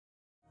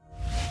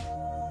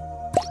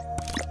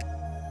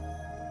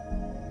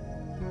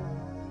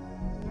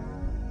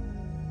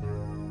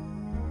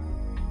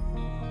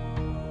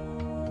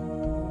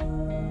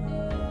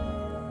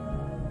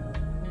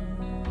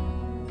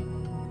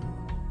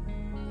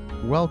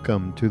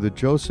Welcome to the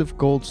Joseph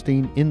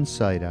Goldstein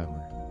Insight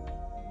Hour.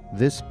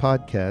 This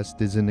podcast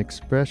is an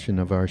expression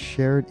of our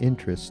shared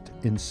interest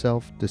in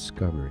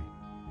self-discovery.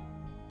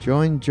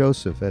 Join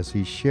Joseph as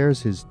he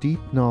shares his deep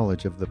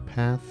knowledge of the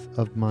path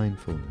of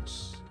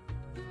mindfulness.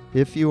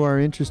 If you are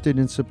interested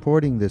in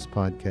supporting this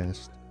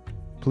podcast,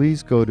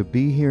 please go to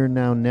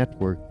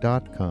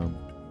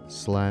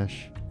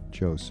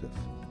BeHereNowNetwork.com/Joseph.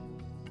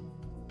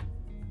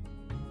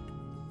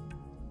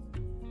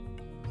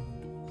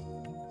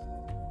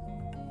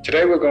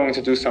 Today we're going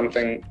to do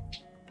something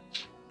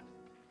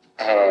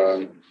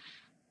a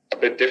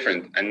bit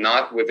different and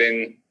not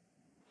within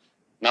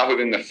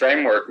the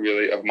framework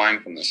really of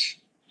mindfulness.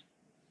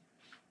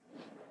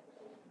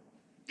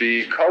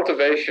 The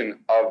cultivation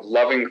of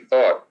loving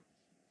thought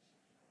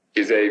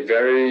is a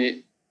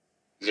very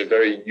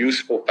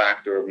useful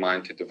factor of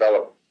mind to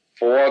develop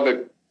for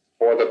the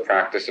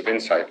practice of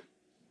insight.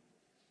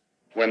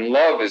 When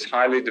love is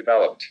highly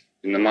developed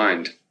in the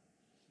mind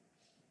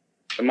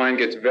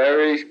gets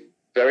very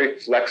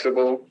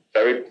flexible,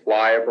 very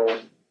pliable,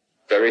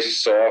 very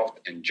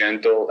soft and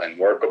gentle and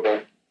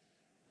workable.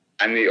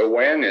 And the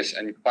awareness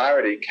and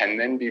clarity can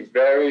then be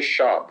very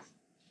sharp,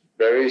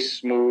 very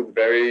smooth,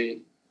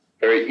 very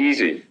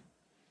easy.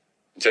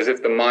 It's as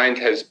if the mind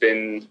has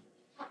been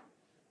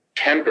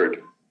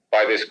tempered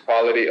by this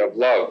quality of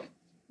love,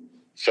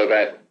 so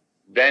that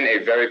then a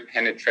very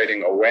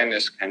penetrating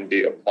awareness can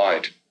be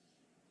applied.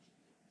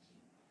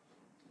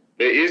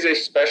 There is a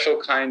special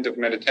kind of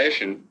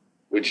meditation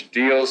which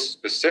deals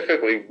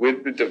specifically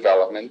with the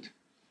development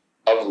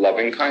of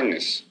loving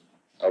kindness,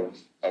 of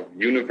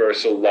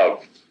universal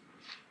love.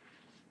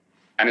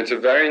 And it's a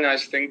very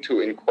nice thing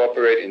to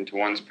incorporate into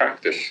one's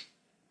practice.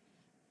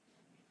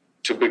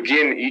 To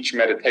begin each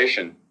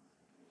meditation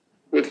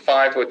with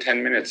 5 or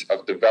 10 minutes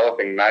of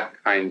developing that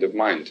kind of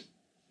mind.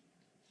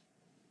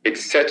 It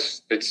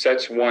sets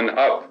one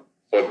up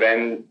for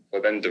then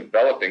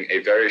developing a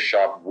very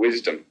sharp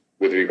wisdom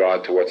with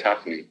regard to what's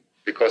happening,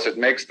 because it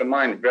makes the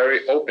mind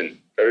very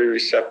open, very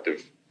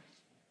receptive.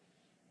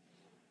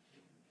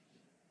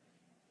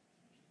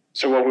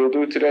 So what we'll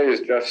do today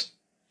is just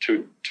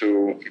to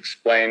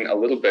explain a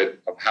little bit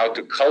of how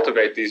to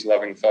cultivate these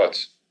loving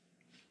thoughts.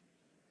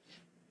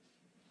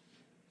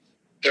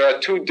 There are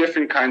 2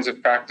 different kinds of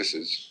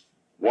practices.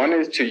 One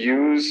is to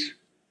use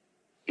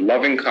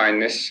loving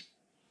kindness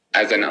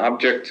as an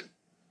object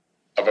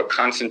of a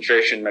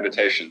concentration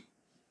meditation.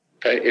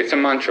 Okay, it's a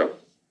mantra.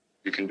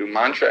 You can do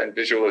mantra and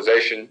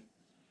visualization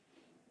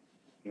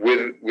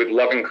with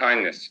loving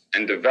kindness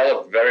and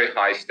develop very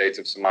high states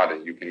of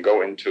samadhi. You can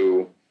go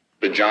into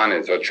the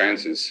jhanas or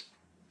trances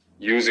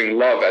using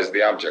love as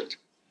the object.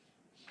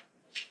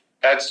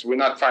 We're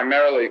not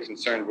primarily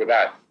concerned with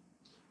that,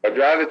 but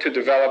rather to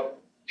develop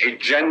a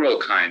general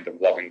kind of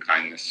loving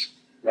kindness,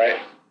 right?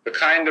 The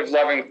kind of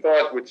loving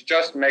thought which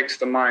just makes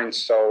the mind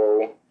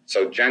so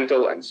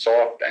gentle and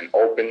soft and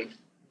open.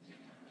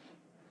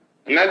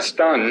 And that's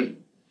done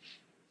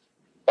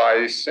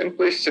by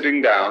simply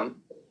sitting down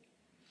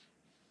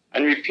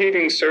and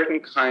repeating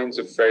certain kinds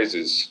of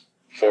phrases.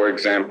 For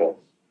example,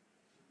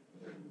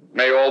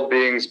 may all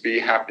beings be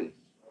happy.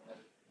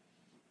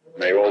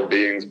 May all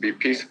beings be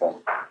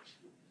peaceful.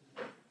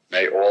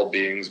 May all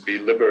beings be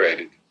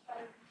liberated.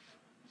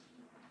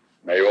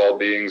 May all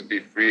beings be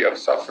free of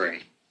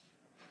suffering.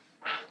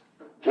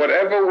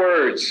 Whatever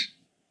words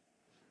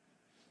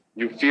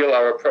you feel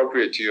are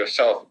appropriate to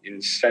yourself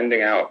in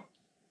sending out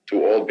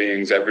to all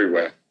beings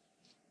everywhere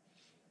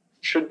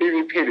should be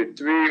repeated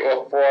 3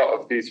 or 4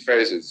 of these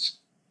phrases.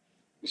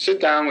 You sit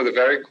down with a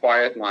very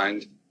quiet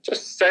mind,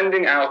 just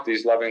sending out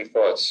these loving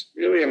thoughts,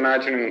 really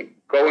imagining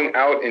going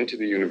out into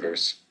the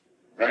universe,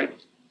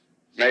 right?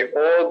 May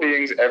all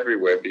beings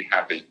everywhere be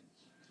happy.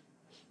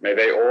 May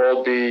they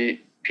all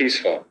be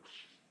peaceful.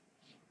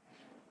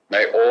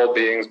 May all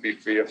beings be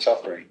free of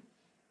suffering.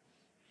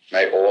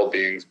 May all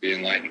beings be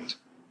enlightened.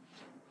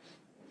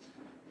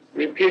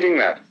 Repeating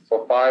that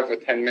for 5 or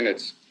 10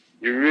 minutes,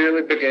 you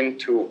really begin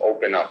to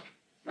open up,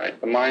 right?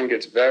 The mind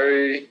gets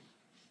very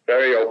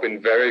open,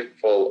 very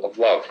full of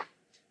love.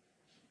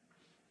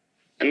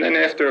 And then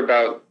after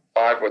about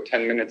 5 or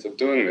 10 minutes of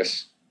doing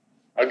this,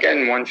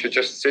 again, one should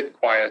just sit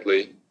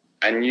quietly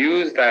and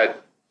use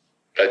that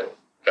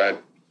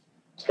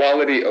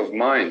quality of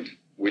mind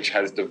which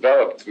has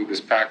developed through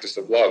this practice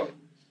of love,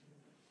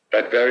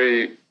 that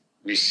very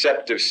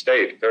receptive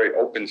state, very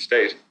open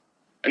state,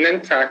 and then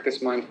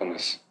practice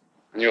mindfulness.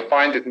 And you'll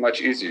find it much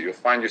easier. You'll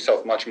find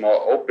yourself much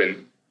more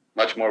open,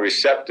 much more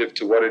receptive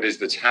to what it is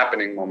that's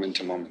happening moment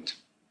to moment.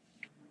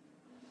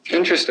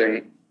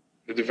 Interesting,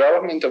 the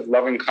development of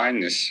loving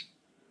kindness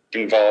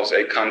involves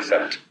a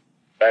concept.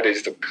 That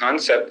is the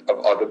concept of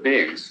other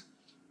beings,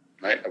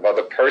 right? Of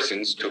other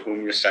persons to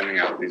whom you're sending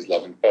out these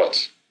loving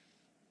thoughts.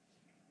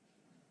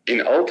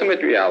 In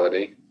ultimate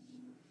reality,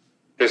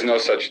 there's no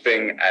such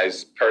thing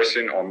as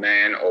person or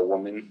man or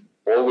woman.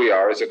 All we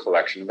are is a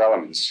collection of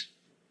elements.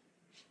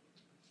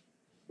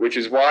 Which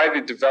is why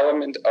the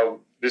development of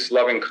this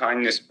loving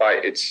kindness by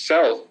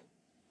itself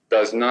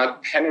does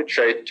not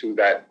penetrate to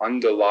that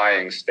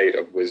underlying state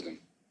of wisdom.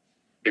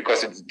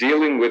 because it's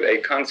dealing with a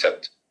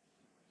concept.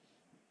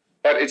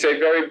 But it's a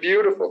very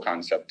beautiful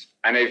concept,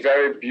 and a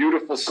very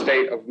beautiful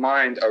state of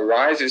mind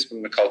arises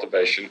from the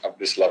cultivation of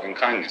this loving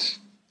kindness.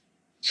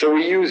 So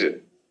we use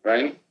it,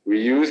 right?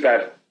 We use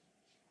that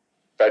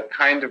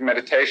kind of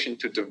meditation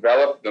to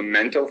develop the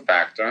mental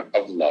factor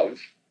of love.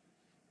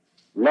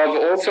 Love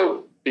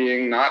also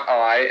being not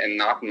I and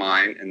not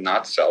mine and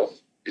not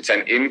self. It's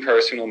an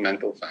impersonal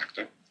mental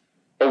factor.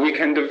 But we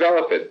can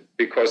develop it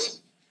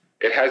because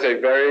it has a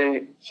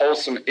very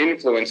wholesome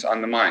influence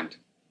on the mind.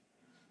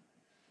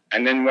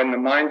 And then when the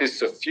mind is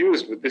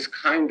suffused with this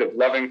kind of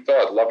loving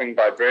thought, loving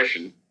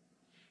vibration,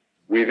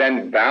 we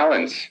then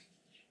balance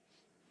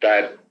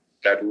that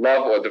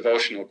love or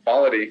devotional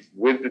quality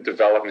with the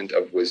development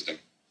of wisdom,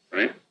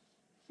 right?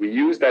 We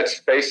use that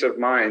space of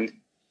mind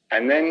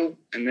and then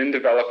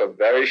develop a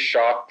very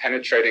sharp,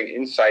 penetrating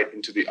insight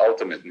into the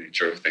ultimate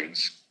nature of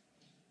things.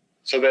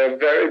 So they're a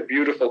very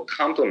beautiful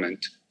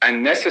complement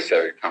and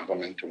necessary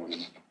complement to one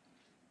another.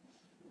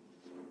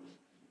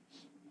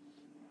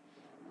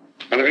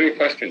 Are there any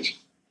questions?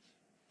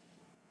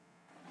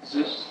 Is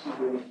this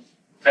the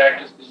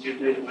practice that you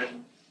did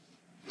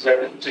is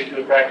that the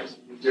particular practice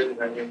that you did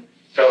when you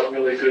felt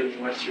really good and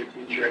you went to your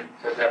teacher and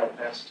said that'll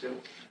pass too?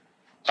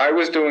 I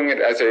was doing it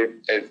as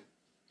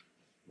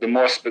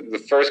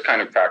the first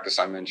kind of practice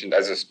I mentioned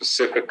as a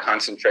specific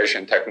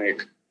concentration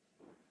technique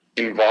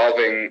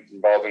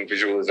involving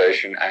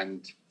visualization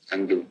and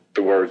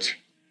the words.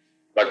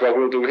 Like what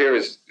we'll do here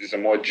is a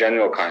more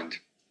general kind,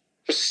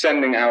 just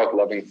sending out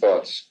loving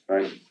thoughts,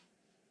 right?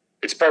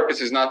 Its purpose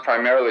is not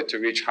primarily to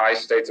reach high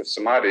states of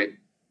samadhi,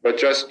 but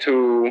just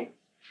to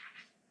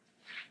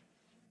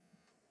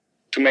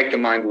make the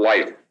mind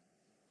light,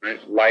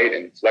 right? Light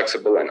and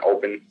flexible and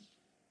open.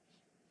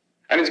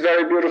 And it's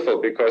very beautiful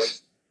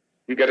because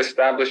you get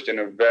established in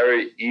a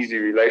very easy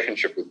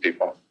relationship with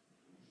people.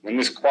 When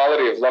this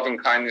quality of loving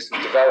kindness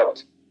is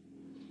developed,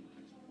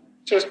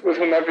 just with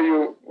whomever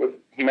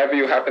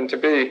you happen to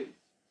be,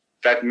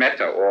 that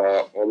metta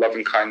or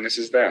loving kindness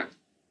is there.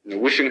 You know,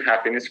 wishing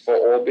happiness for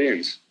all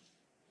beings.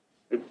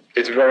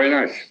 It's very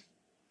nice.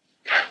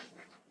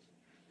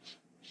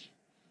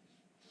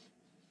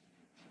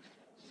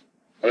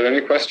 Are there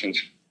any questions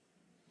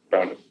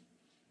about it?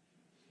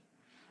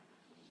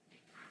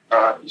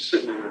 You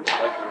sit in like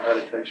a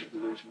meditation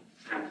position,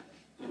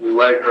 and your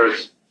leg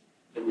hurts,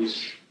 and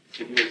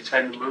can you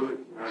intend to move it?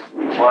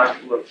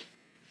 Mindful of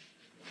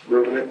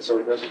moving it so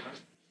it doesn't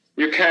hurt?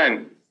 You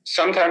can.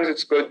 Sometimes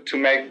it's good to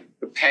make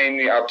the pain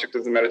the object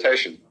of the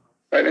meditation,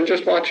 right? And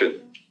just watch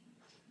it.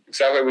 It's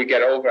that way we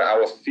get over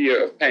our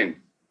fear of pain.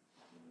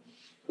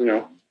 You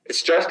know,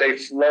 it's just a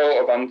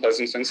flow of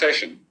unpleasant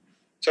sensation.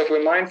 So if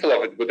we're mindful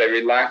of it with a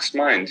relaxed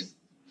mind,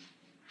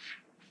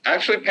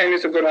 actually pain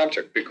is a good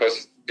object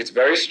because it's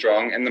very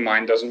strong and the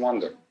mind doesn't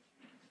wander.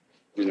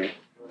 You know,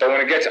 but when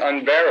it gets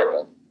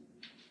unbearable,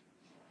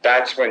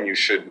 that's when you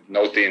should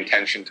note the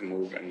intention to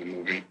move and the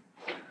moving.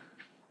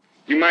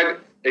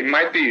 It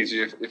might be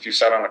easier if you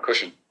sat on a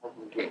cushion.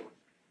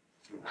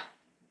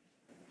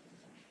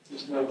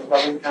 Is the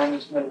loving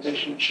kindness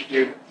meditation, should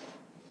you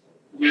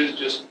use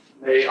just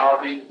may all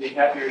beings be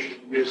happy, or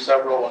should you use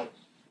several ones?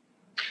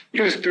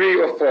 Use 3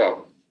 or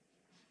 4.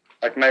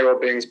 Like may all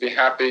beings be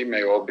happy,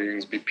 may all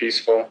beings be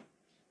peaceful,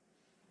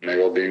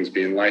 may all beings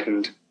be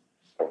enlightened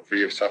or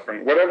free of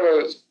suffering.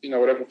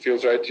 Whatever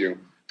feels right to you.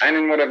 And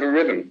in whatever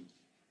rhythm.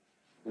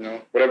 You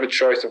know, whatever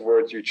choice of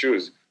words you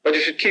choose. But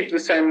you should keep the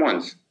same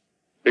ones.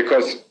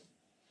 Because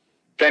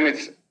then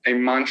it's a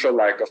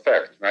mantra-like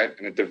effect, right?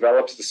 And it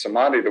develops the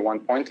samadhi, the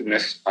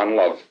one-pointedness on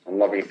love, on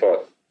loving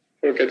thought.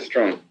 So it gets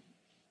strong.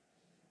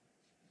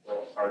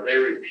 Well, are they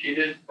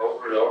repeated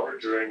over and over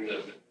during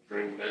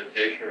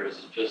meditation, or is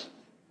it just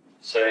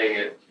saying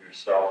it to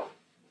yourself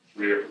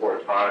 3 or 4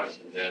 times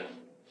and then?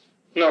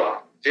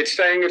 No, it's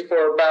saying it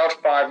for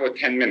about 5 or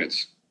 10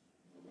 minutes,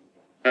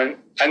 right?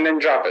 And then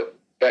drop it.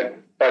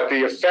 But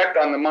the effect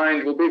on the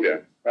mind will be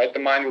there, right? The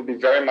mind will be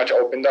very much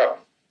opened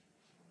up.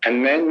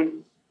 And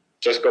then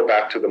just go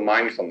back to the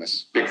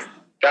mindfulness.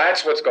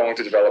 That's what's going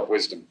to develop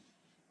wisdom,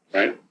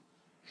 right?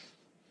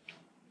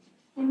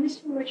 In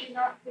this one, would you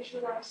not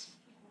visualize?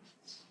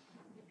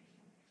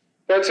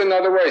 That's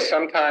another way.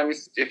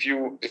 Sometimes if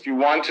you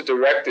want to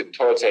direct it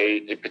towards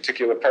a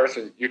particular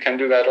person, you can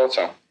do that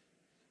also.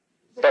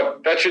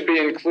 But that should be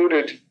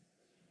included.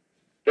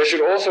 There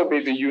should also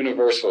be the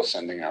universal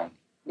sending out,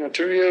 you know,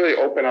 to really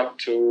open up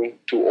to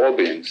all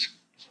beings.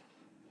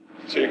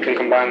 So you can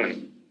combine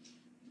them.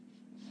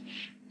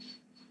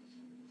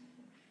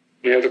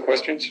 Any other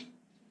questions?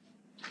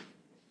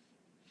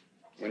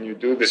 When you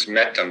do this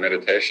metta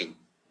meditation,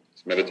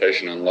 this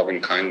meditation on loving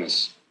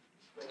kindness,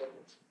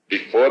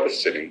 before the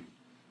sitting,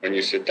 when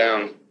you sit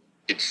down,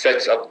 it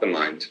sets up the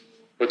mind,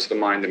 puts the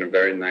mind in a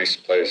very nice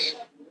place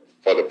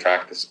for the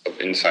practice of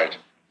insight.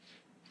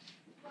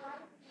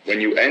 When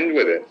you end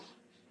with it,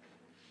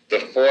 the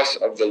force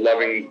of the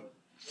loving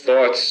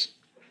thoughts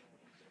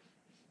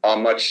are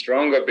much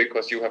stronger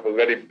because you have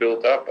already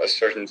built up a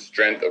certain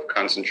strength of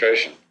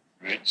concentration.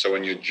 Right? So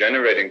when you're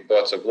generating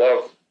thoughts of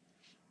love,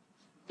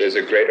 there's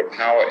a greater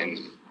power in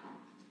them.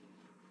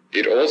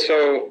 It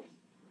also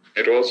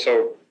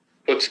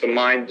puts the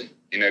mind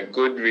in a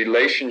good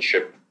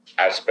relationship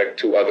aspect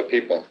to other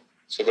people.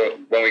 So that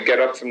when we get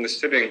up from the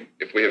sitting,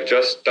 if we have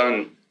just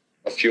done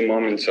a few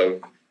moments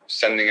of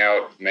sending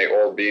out, may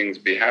all beings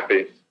be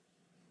happy,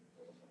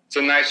 it's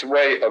a nice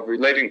way of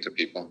relating to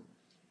people.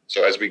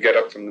 So as we get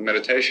up from the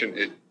meditation,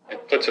 it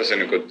puts us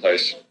in a good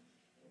place.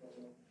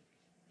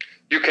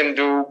 You can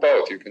do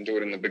both. You can do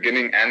it in the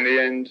beginning and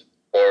the end,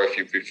 or if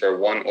you prefer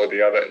one or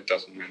the other, it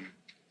doesn't matter.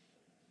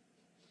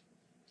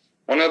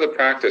 One other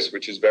practice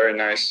which is very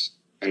nice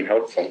and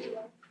helpful,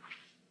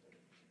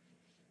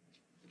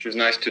 which is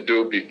nice to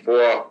do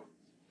before,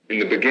 in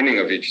the beginning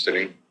of each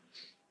sitting.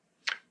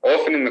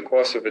 Often in the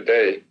course of a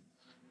day,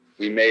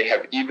 we may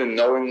have either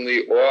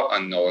knowingly or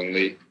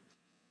unknowingly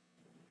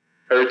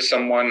hurt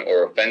someone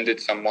or offended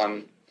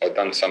someone or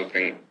done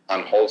something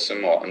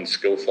unwholesome or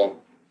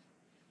unskillful.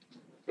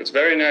 It's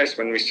very nice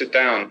when we sit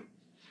down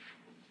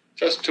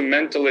just to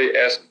mentally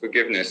ask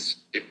forgiveness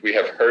if we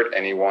have hurt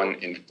anyone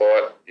in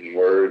thought, in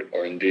word,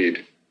 or in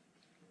deed.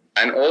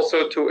 And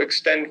also to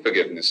extend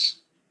forgiveness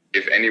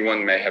if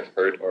anyone may have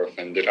hurt or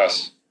offended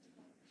us.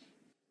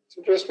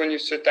 So just when you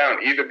sit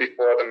down, either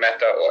before the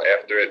metta or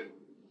after it,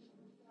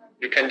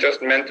 you can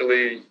just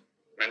mentally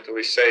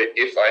say,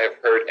 if I have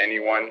hurt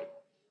anyone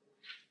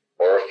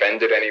or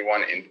offended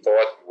anyone in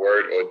thought,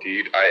 word, or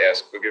deed, I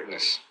ask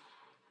forgiveness.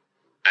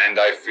 And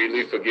I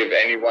freely forgive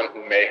anyone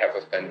who may have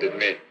offended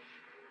me.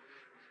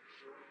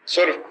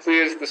 Sort of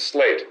clears the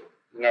slate.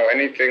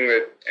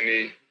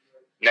 Any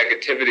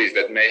negativities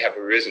that may have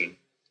arisen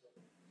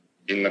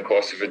in the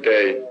course of a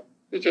day,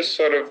 you just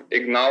sort of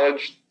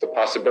acknowledge the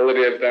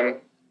possibility of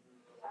them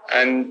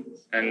and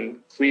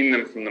clean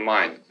them from the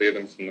mind, clear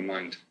them from the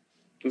mind.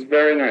 It's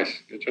very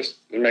nice.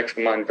 It makes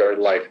the mind very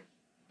light.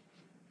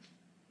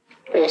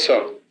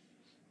 Also,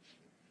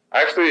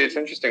 actually, it's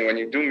interesting when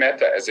you do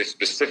metta as a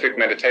specific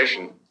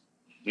meditation,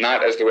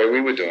 not as the way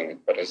we were doing it,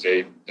 but as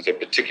a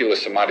particular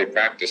samadhi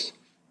practice,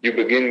 you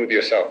begin with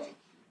yourself.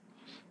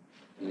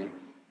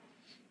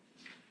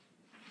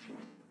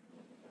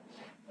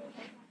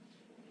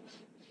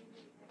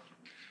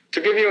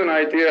 To give you an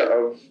idea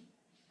of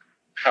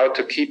how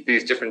to keep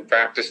these different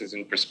practices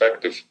in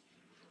perspective,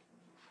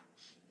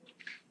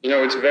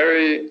 it's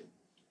very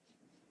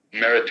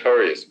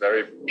meritorious,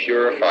 very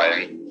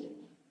purifying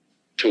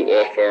to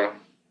offer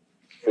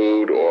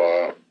food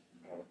or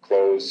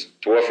clothes,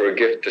 to offer a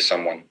gift to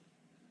someone.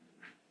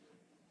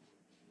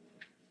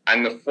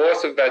 And the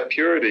force of that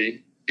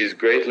purity is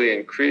greatly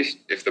increased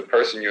if the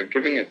person you're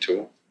giving it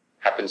to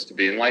happens to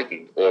be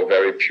enlightened or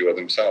very pure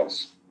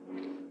themselves.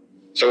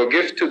 So a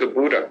gift to the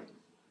Buddha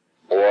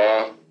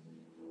or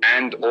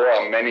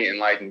many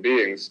enlightened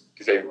beings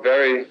is a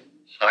very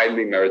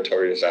highly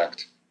meritorious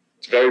act.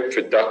 It's very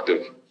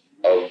productive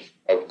of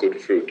good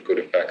fruit, good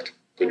effect,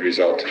 good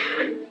result.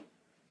 The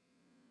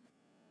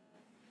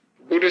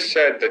Buddha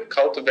said that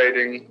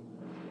cultivating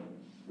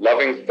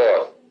loving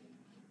thought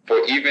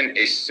for even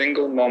a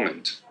single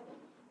moment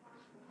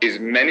is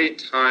many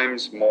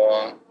times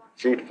more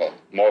fruitful,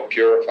 more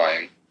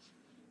purifying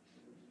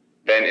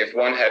than if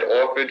one had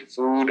offered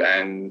food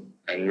and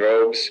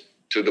robes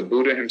to the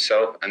Buddha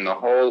himself and the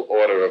whole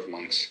order of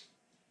monks.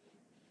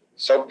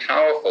 So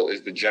powerful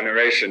is the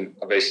generation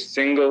of a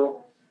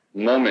single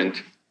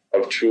moment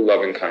of true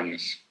loving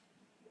kindness.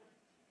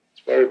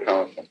 It's very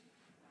powerful.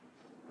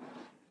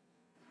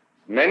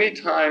 Many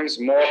times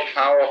more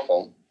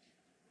powerful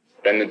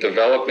than the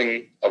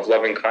developing of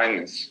loving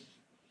kindness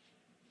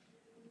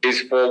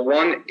is for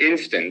one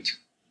instant,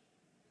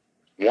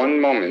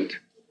 one moment,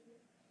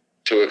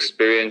 to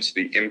experience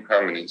the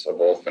impermanence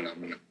of all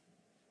phenomena.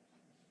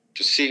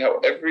 To see how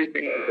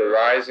everything is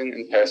arising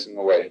and passing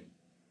away.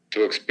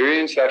 To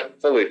experience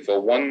that fully for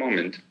one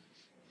moment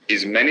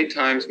is many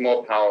times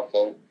more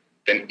powerful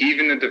than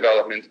even the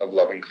development of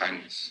loving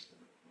kindness.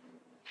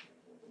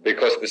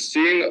 Because the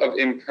seeing of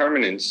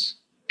impermanence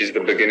is the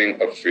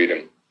beginning of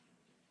freedom.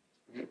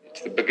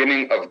 It's the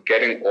beginning of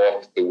getting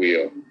off the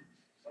wheel.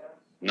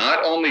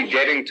 Not only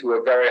getting to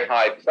a very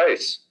high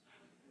place,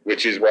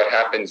 which is what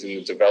happens in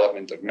the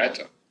development of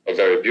metta, a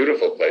very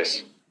beautiful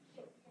place,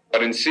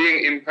 but in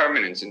seeing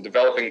impermanence, in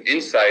developing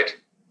insight,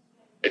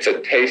 it's a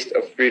taste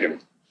of freedom.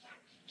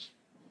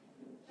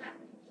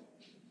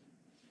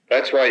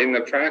 That's why in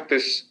the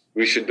practice,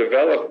 we should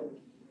develop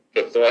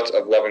the thoughts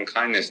of loving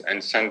kindness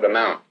and send them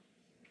out.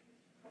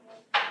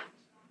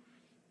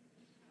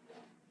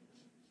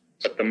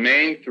 But the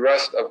main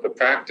thrust of the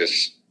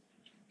practice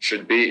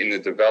should be in the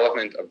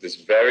development of this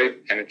very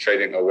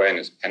penetrating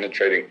awareness,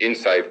 penetrating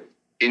insight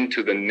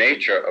into the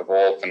nature of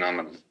all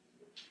phenomena,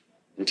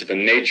 into the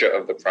nature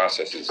of the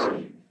processes,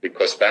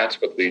 because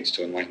that's what leads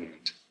to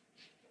enlightenment.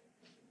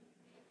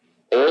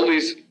 All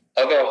these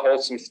other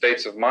wholesome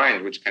states of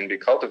mind which can be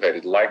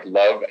cultivated, like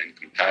love and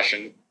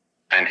compassion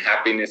and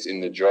happiness in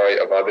the joy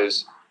of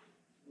others,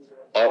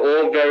 are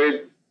all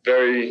very,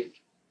 very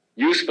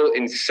useful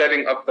in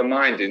setting up the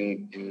mind,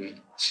 in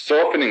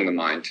softening the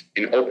mind,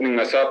 in opening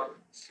us up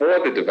for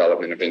the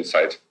development of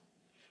insight.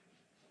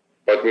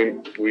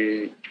 But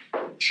we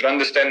should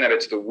understand that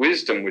it's the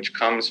wisdom which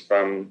comes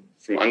from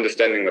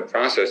understanding the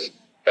process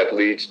that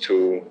leads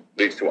to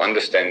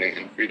understanding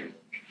and freedom.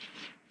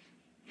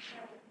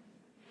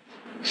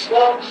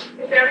 Well,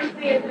 if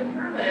everything is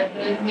impermanent,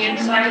 then is the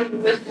insight of the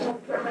wisdom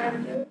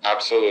permanent?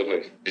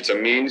 Absolutely. It's a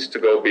means to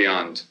go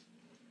beyond.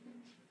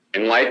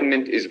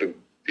 Enlightenment is the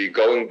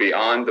going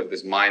beyond of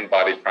this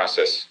mind-body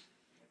process.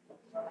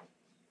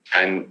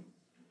 And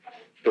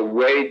the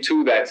way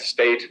to that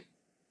state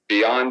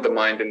beyond the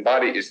mind and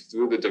body is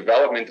through the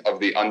development of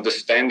the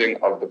understanding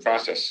of the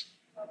process.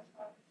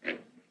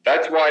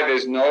 That's why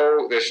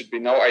there should be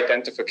no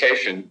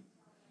identification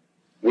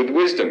with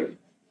wisdom.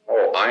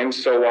 Oh, I'm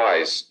so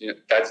wise.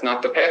 That's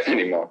not the path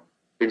anymore.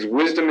 Because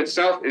wisdom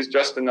itself is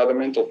just another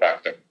mental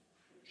factor.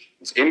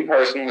 It's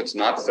impersonal, it's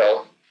not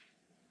self.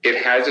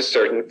 It has a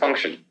certain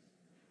function.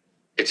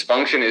 Its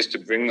function is to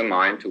bring the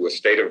mind to a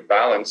state of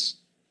balance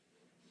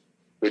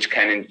which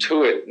can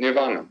intuit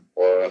nirvana,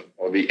 or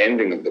the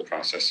ending of the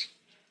process.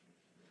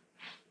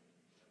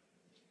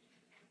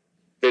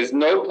 There's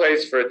no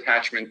place for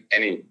attachment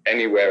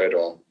anywhere at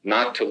all.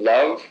 Not to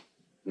love,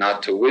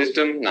 not to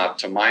wisdom, not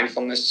to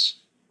mindfulness.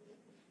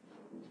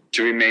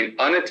 To remain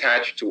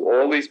unattached to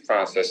all these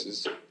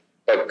processes,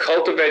 but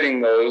cultivating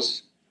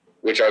those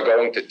which are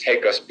going to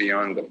take us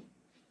beyond them.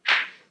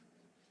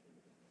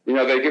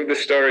 They give the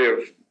story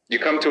of, you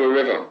come to a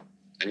river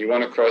and you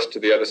want to cross to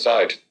the other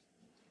side.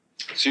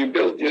 So you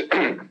build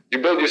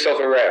yourself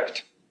a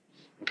raft,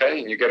 okay?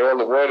 And you get all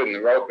the wood and the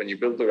rope and you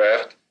build the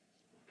raft.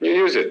 You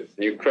use it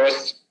and you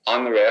cross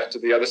on the raft to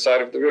the other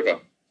side of the river.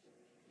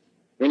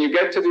 When you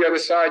get to the other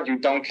side, you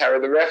don't carry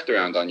the raft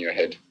around on your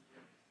head.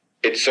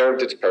 It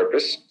served its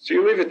purpose, so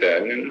you leave it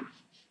there and then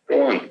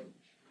go on.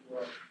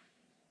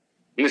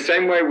 In the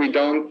same way,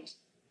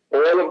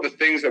 all of the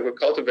things that we're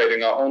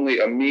cultivating are only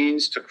a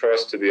means to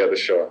cross to the other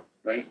shore,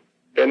 right?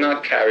 They're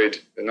not carried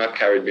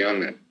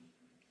beyond that.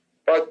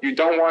 But you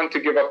don't want to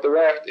give up the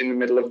raft in the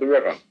middle of the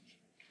river.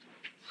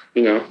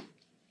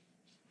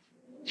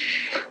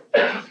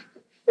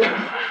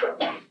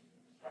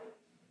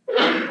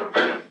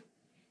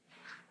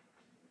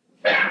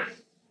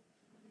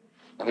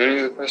 Are there any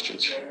other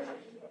questions?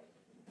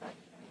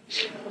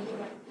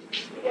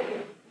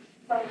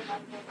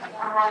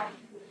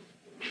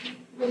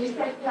 When you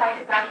said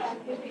like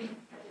about giving,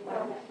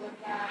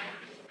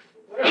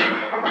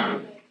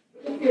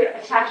 if you're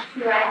attached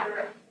to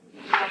anger,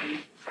 you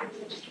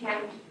just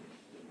can't be.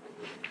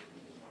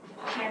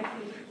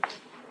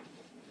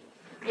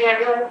 Yeah, I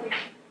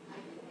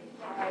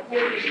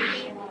realize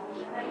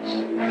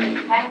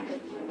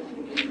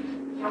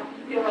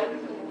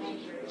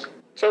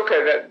it's okay.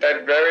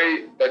 That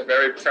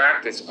very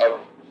practice of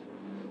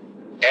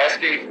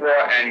asking for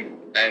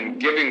and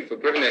giving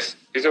forgiveness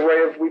is a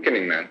way of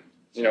weakening that.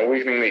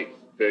 Weakening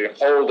the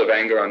hold of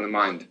anger on the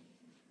mind.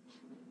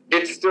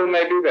 It still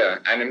may be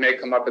there, and it may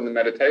come up in the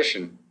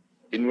meditation,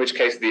 in which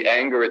case the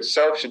anger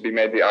itself should be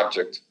made the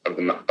object of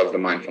the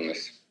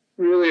mindfulness.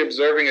 Really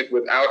observing it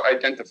without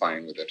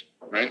identifying with it,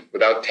 right?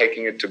 Without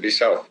taking it to be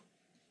self.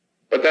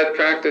 But that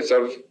practice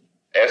of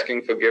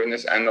asking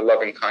forgiveness and the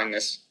loving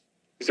kindness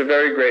is a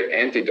very great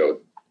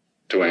antidote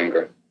to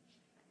anger.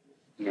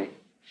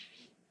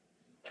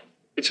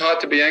 It's hard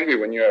to be angry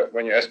when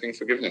you're asking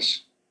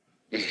forgiveness.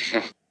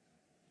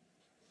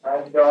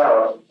 I still have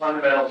a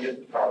fundamental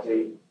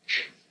difficulty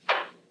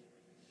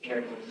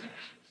in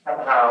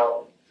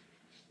somehow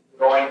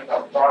going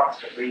from thoughts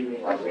to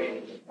breathing or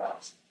breathing to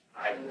thoughts.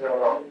 I still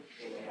don't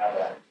seem to have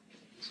that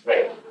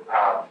straight.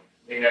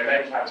 There are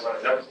many times when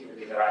it doesn't seem to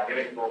be that I'm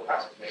giving full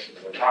concentration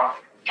to the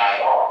talk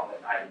at all,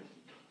 that I'm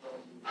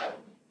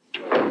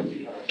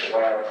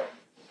aware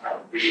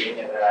of breathing,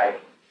 and that I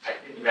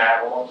think that I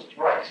have almost a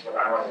choice whether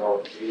I want to go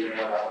with breathing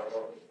or I want to go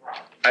with the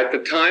thought. At the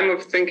time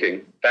of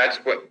thinking,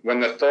 when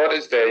the thought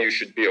is there, you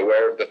should be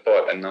aware of the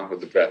thought and not with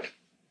the breath.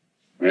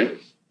 Right?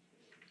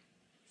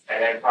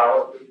 And then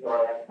follow through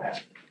your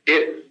that.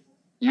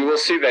 You will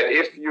see that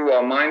if you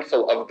are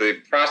mindful of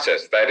the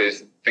process, that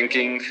is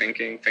thinking,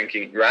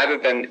 rather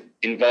than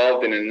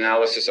involved in an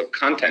analysis of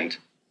content,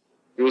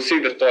 you will see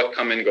the thought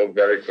come and go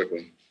very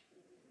quickly.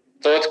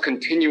 Thoughts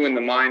continue in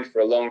the mind for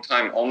a long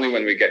time only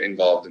when we get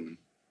involved in them.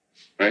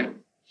 Right?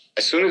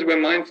 As soon as we're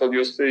mindful,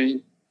 you'll see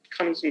it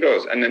comes and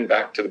goes, and then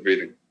back to the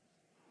breathing.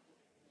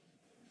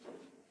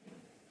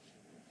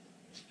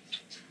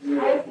 I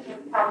have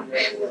problems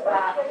with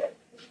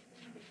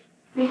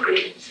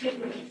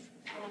thinking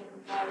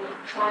and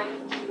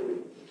trying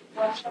to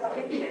watch the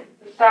thinking.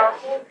 Found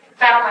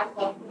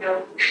myself,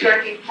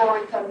 jerking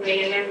forward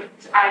suddenly, and then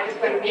I just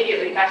went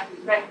immediately back to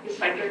the breath, just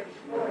like jerking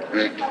forward.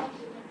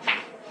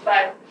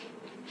 But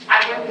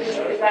I wonder,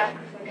 is that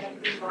like a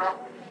deeper?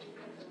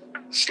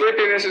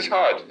 Sleepiness is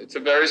hard. It's a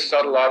very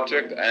subtle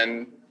object,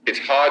 and it's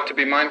hard to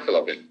be mindful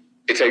of it.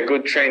 It's a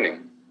good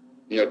training,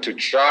 to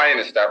try and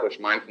establish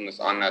mindfulness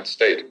on that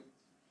state.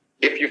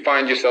 If you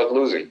find yourself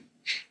losing,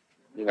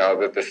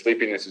 that the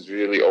sleepiness is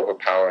really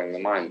overpowering the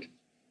mind,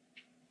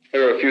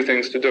 there are a few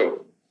things to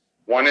do.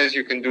 One is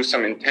you can do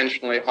some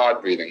intentionally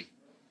hard breathing,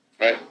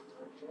 right?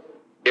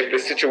 If the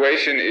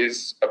situation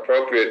is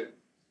appropriate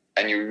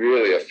and you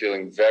really are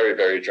feeling very,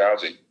 very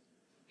drowsy,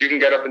 you can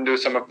get up and do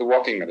some of the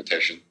walking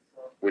meditation,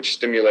 which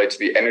stimulates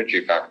the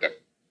energy factor.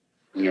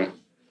 You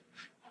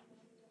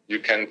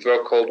can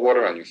throw cold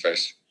water on your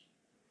face.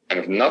 And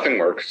if nothing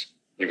works,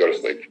 you go to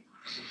sleep.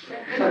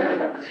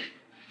 I'm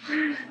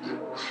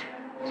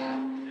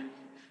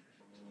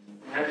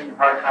having a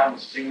hard time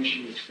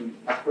distinguishing between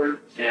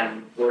effort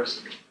and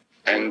forcing.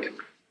 And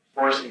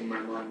Forcing my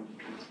mind.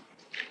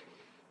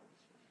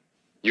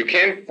 you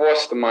can't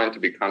force the mind to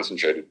be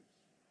concentrated.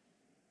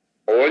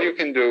 All you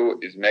can do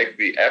is make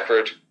the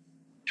effort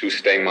to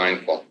stay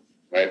mindful,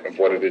 right, of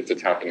what it is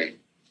that's happening.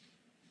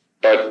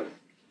 But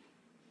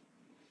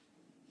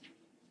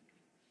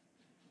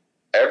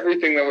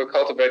everything that we're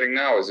cultivating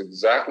now is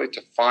exactly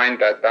to find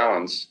that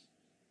balance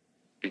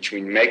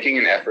between making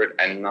an effort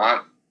and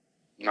not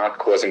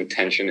causing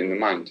tension in the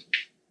mind,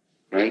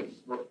 right?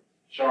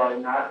 Shall I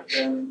not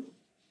then,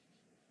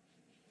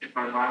 if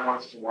my mind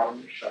wants to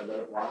wander, shall I let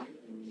it wander?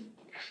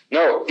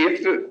 No,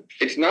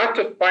 it's not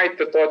to fight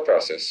the thought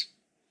process.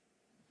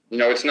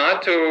 It's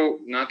not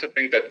to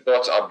think that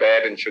thoughts are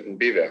bad and shouldn't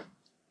be there.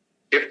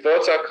 If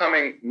thoughts are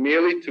coming,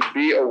 merely to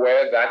be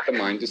aware that the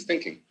mind is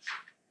thinking,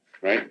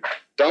 right?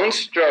 Don't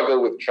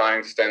struggle with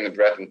trying to stand the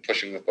breath and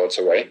pushing the thoughts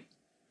away.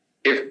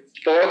 If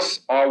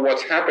thoughts are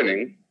what's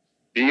happening,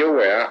 be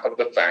aware of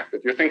the fact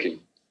that you're thinking,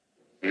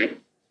 right?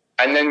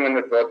 And then when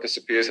the thought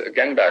disappears,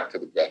 again back to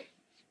the breath.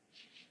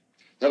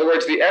 In other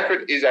words, the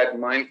effort is at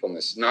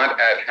mindfulness, not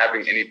at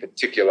having any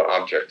particular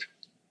object,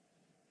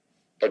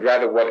 but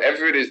rather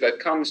whatever it is that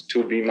comes,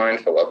 to be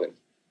mindful of it.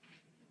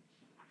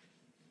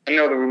 I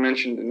know that we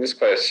mentioned in this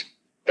class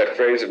that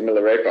phrase of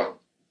Naropa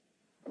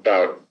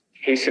about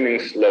hastening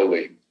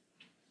slowly.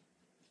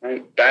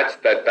 Right? That's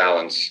that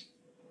balance.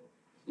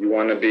 You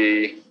want to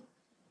be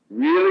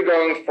really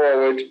going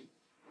forward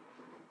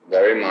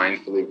very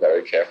mindfully,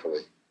 very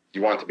carefully.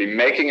 You want to be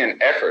making an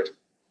effort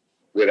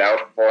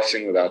without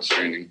forcing, without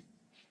straining.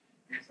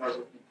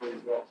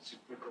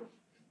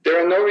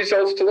 There are no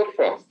results to look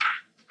for.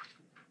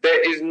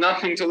 There is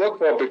nothing to look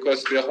for,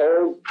 because the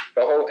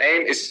whole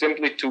aim is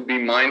simply to be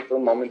mindful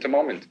moment to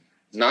moment,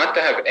 not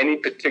to have any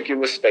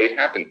particular state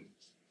happen.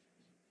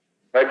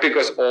 Right?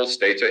 Because all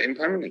states are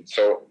impermanent.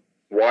 So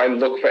why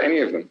look for any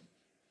of them?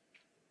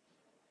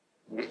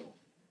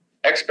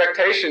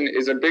 Expectation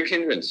is a big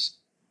hindrance.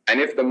 And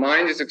if the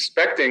mind is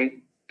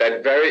expecting,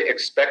 that very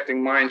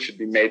expecting mind should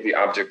be made the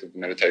object of the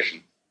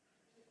meditation.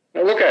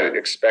 Now look at it,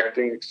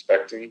 expecting,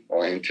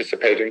 or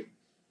anticipating,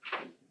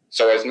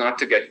 so as not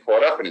to get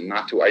caught up in it,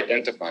 not to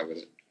identify with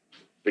it,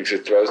 because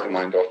it throws the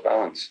mind off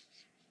balance.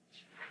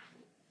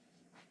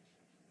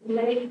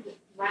 Maybe the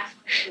last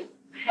question.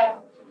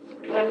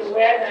 When I'm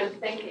aware that I'm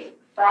thinking,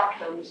 thought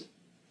comes.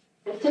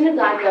 As soon as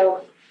I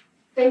go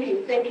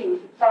thinking, the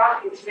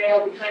thought gets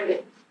veiled behind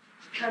the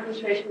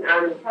concentration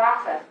on the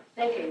process of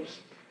thinking.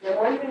 And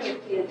I'm wondering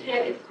if the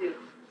intent is to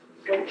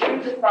go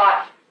through the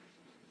thought,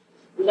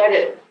 let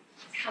it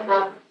come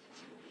up,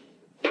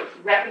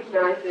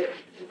 recognize it.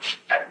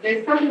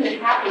 There's something that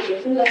happens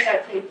as soon as I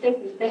start saying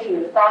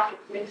thinking, the thought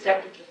gets mixed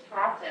up with this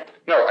process.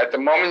 No, at the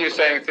moment you're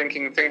saying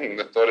thinking,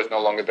 the thought is no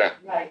longer there.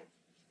 Right.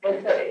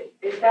 And so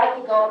is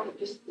that the goal, to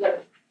just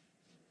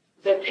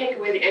take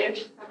away the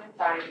energy from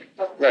inside?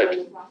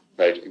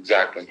 Right,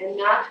 exactly. And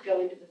not to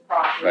go into the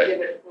thought and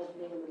give it full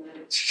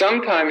meaning.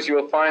 Sometimes you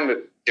will find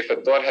that if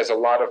a thought has a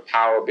lot of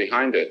power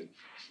behind it,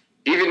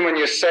 even when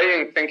you're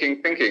saying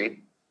thinking,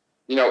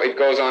 it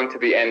goes on to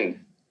the end.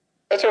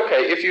 That's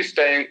okay if you're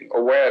staying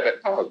aware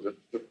that,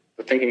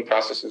 the thinking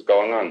process is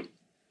going on,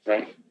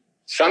 right?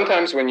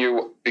 Sometimes when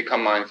you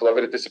become mindful of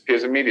it, it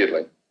disappears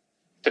immediately.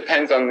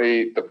 Depends on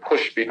the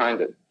push behind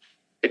it.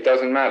 It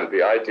doesn't matter.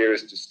 The idea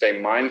is to stay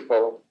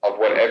mindful of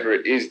whatever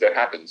it is that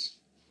happens.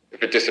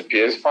 If it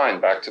disappears, fine,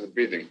 back to the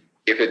breathing.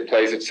 If it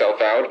plays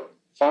itself out,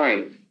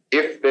 fine,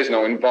 if there's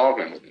no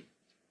involvement with it.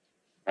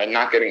 Right?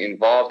 Not getting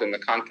involved in the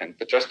content,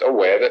 but just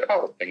aware that,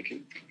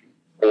 thinking,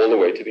 all the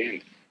way to the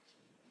end.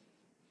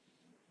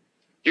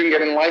 You can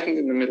get enlightened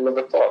in the middle of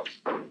a thought.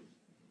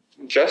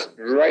 Just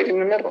right in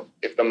the middle,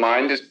 if the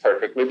mind is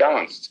perfectly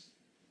balanced.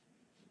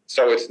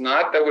 So it's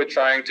not that we're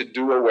trying to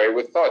do away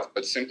with thoughts,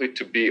 but simply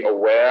to be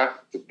aware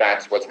that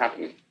that's what's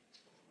happening.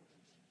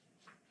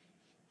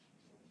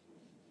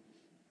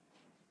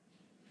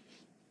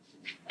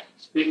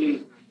 Speaking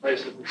in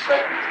place of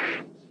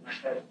perspective,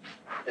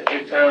 have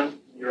you found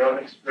in your own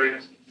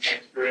experience, and the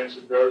experience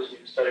of those you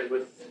studied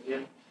with in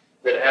India,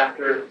 that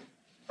after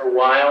a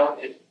while,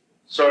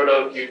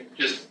 you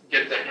just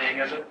get the hang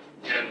of it,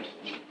 and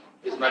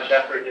as much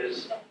effort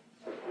as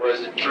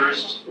was at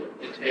first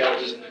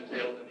entailed isn't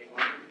entailed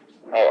anymore?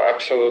 Oh,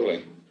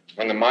 absolutely.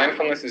 When the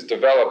mindfulness is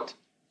developed,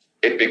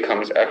 it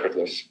becomes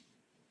effortless.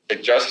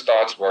 It just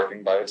starts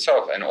working by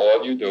itself, and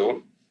all you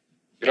do,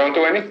 you don't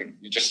do anything.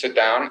 You just sit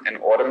down, and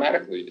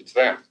automatically it's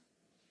there.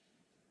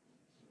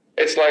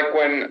 It's like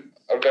when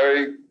a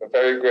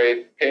very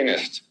great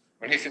pianist,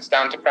 when he sits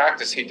down to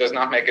practice, he does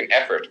not make an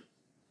effort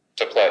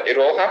to play. It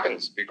all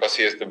happens because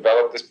he has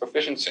developed this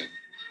proficiency,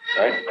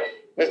 right?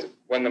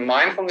 When the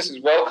mindfulness is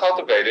well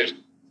cultivated,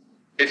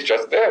 it's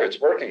just there, it's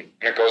working,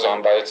 and it goes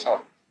on by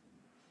itself.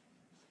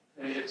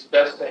 And it's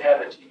best to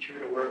have a teacher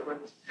to work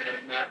with, and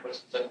if not,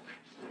 what's the best thing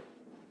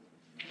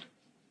to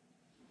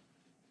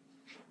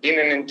do? In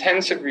an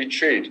intensive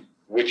retreat,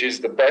 which is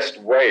the best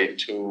way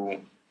to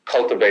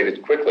cultivate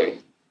it quickly,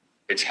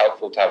 it's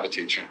helpful to have a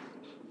teacher,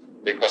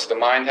 because the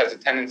mind has a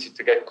tendency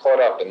to get caught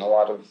up in a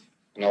lot of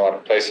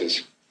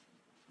places.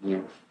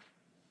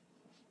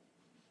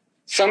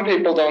 Some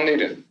people don't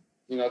need it,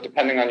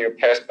 depending on your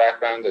past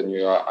background and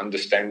your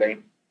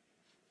understanding.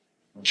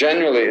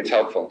 Generally, it's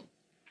helpful.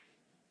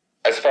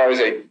 As far as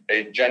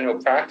a general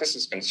practice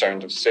is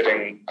concerned, of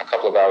sitting a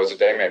couple of hours a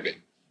day, maybe,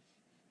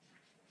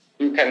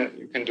 you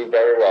can do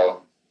very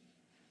well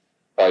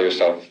by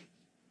yourself.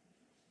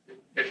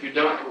 If you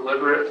don't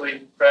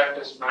deliberately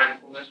practice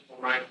mindfulness,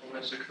 will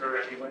mindfulness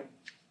occur anyway?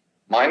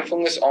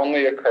 Mindfulness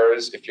only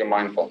occurs if you're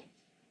mindful.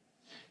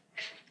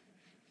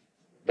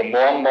 The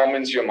more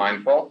moments you're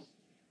mindful,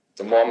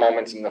 the more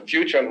moments in the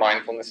future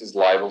mindfulness is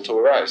liable to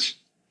arise.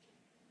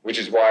 Which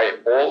is why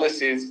all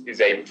this is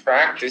a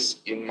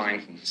practice in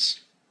mindfulness,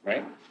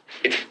 right?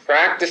 It's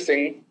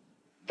practicing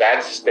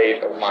that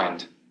state of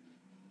mind.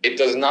 It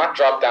does not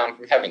drop down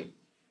from heaven.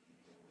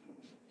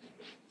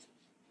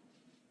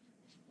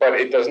 But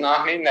it does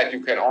not mean that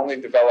you can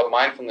only develop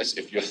mindfulness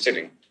if you're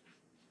sitting.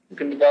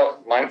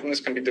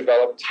 Mindfulness can be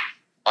developed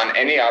on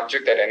any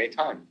object at any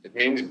time. It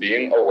means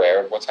being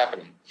aware of what's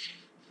happening,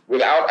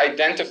 without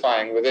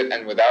identifying with it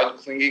and without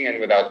clinging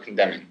and without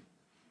condemning.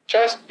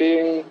 Just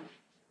being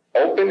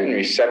open and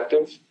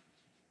receptive,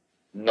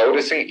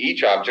 noticing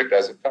each object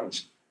as it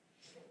comes.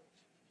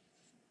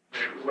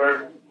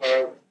 What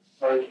I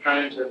was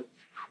trying to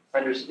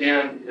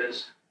understand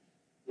is,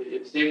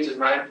 it seems that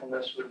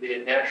mindfulness would be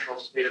a natural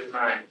state of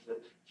mind,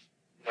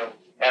 that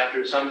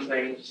after some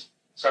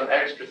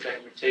extra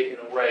things are taken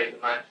away, the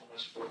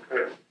mindfulness will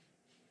occur.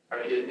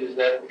 Is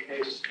that the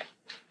case?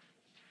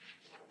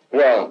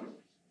 Well,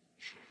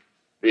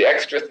 the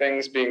extra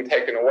things being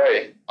taken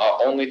away are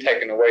only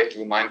taken away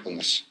through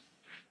mindfulness.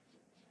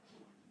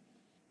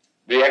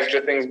 The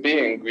extra things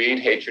being greed,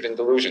 hatred, and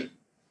delusion,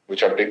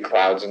 which are big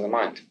clouds in the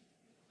mind.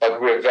 But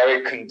we're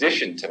very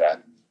conditioned to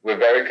that. We're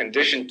very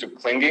conditioned to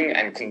clinging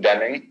and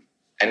condemning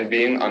and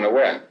being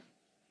unaware.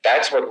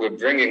 That's what we're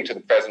bringing to the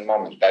present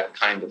moment, that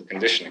kind of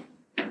conditioning.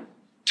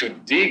 To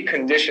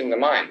decondition the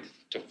mind,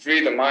 to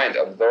free the mind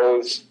of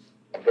those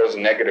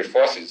negative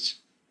forces,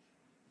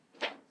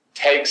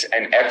 takes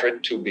an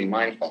effort to be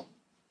mindful,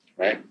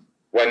 right?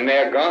 When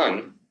they're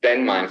gone,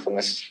 then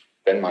mindfulness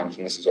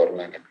is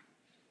automatic.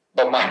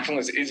 But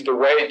mindfulness is the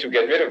way to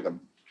get rid of them.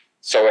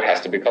 So it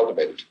has to be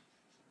cultivated.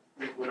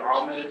 Would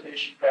all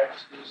meditation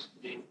practices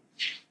be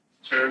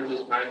termed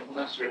as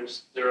mindfulness, or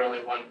is there only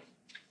one?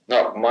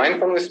 No,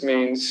 mindfulness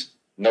means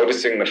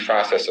noticing the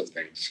process of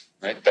things,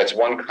 right? That's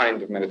one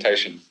kind of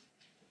meditation.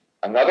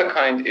 Another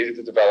kind is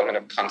the development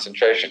of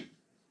concentration,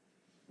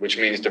 which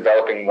means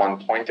developing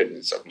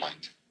one-pointedness of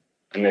mind.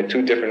 And they're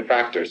two different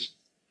factors.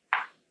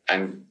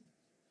 And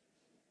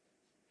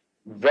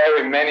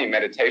very many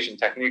meditation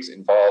techniques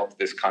involve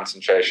this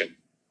concentration.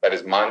 That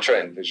is mantra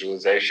and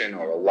visualization,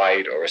 or a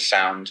light or a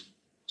sound.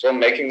 So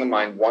making the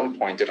mind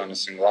one-pointed on a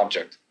single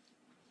object.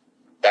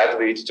 That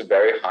leads to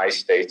very high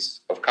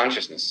states of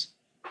consciousness.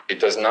 It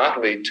does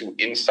not lead to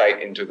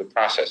insight into the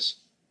process.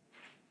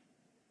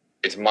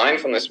 It's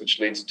mindfulness which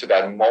leads to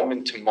that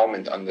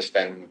moment-to-moment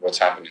understanding of what's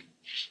happening.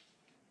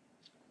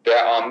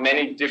 There are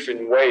many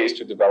different ways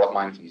to develop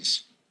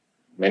mindfulness,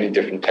 many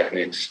different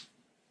techniques.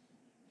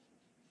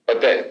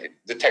 But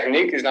the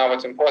technique is not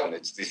what's important.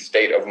 It's the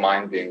state of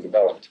mind being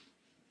developed.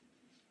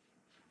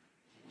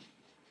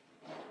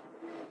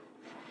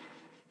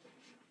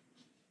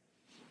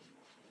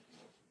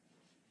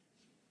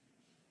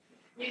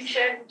 You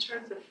said in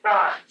terms of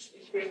thoughts,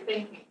 if you're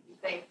thinking, you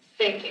think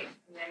thinking,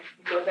 and then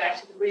you go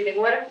back to the breathing.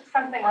 What if it's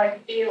something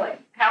like feeling?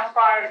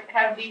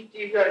 How deep do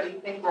you go? Do you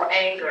think more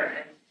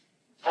anger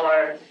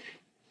or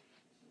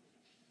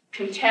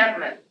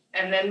contentment,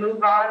 and then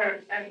move on, or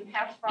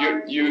how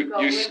far do you go?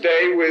 You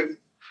stay with.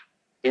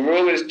 The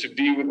rule is to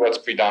be with what's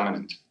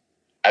predominant,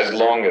 as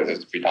long as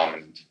it's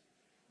predominant,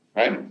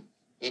 right?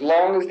 As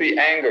long as the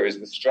anger is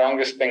the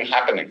strongest thing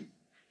happening,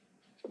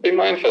 so be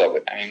mindful of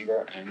it.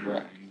 Anger.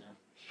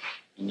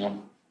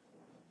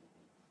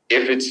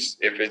 If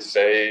it's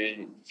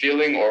a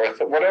feeling or a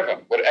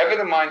whatever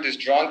the mind is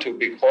drawn to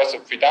because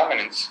of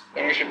predominance,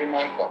 then we should be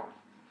mindful.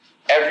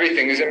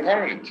 Everything is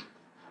impermanent.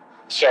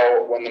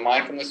 So when the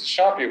mindfulness is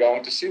sharp, you're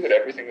going to see that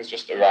everything is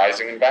just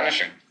arising and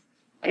vanishing.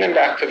 And then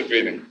back to the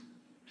breathing.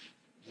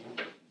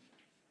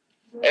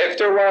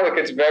 After a while, it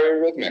gets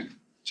very rhythmic.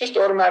 Just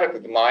automatically,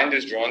 the mind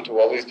is drawn to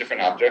all these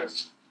different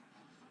objects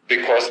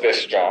because they're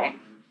strong,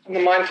 and the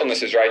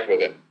mindfulness is right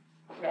with it.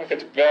 It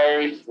gets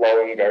very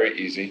flowing, very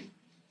easy.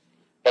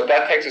 But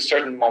that takes a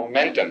certain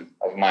momentum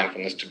of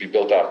mindfulness to be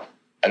built up.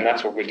 And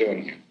that's what we're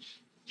doing here.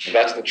 And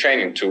that's the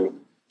training, to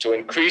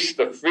increase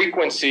the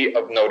frequency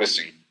of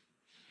noticing.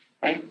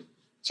 Right?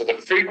 So the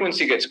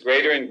frequency gets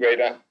greater and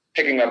greater,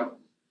 picking up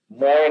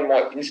more and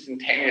more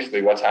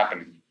instantaneously what's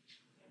happening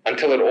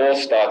until it all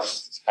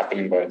starts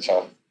happening by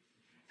itself.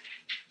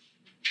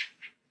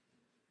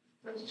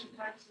 Those two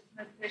types of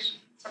meditation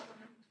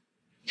supplement.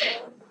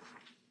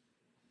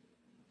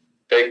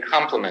 They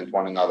complement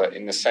one another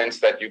in the sense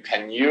that you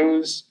can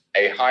use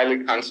a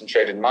highly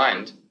concentrated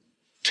mind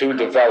to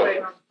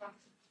develop.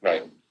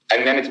 Right.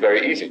 And then it's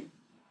very easy.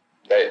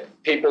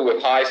 People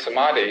with high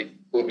samadhi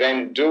who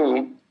then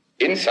do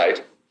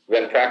insight,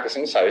 then practice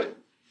insight,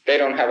 they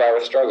don't have our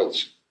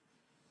struggles,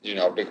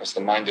 because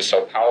the mind is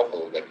so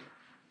powerful already.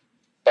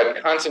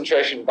 But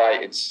concentration by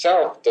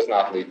itself does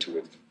not lead to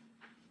it.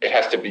 It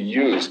has to be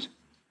used.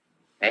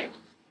 Right?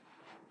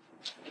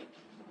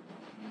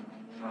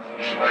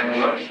 Like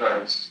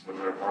sometimes when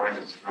our mind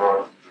is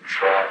drawn to the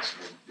thoughts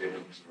or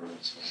feelings or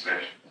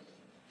sensations,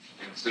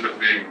 instead of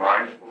being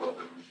mindful of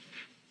them,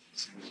 it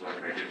seems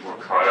like I get more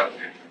caught up in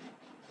them,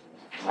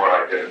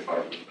 more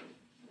identified with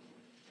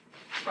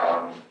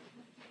them.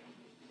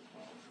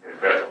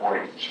 At that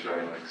point, should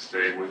I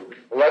stay with it?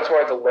 Well, that's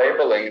why the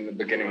labeling in the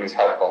beginning is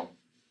helpful.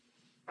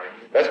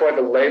 That's why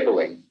the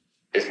labeling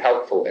is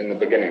helpful in the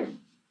beginning,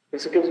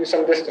 because it gives you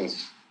some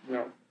distance.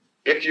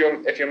 If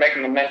you're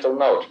making a mental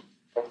note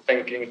of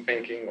thinking,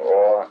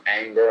 or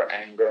anger,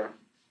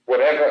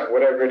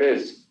 whatever it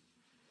is,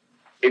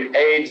 it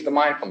aids the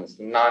mindfulness,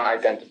 the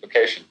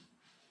non-identification,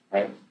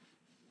 right?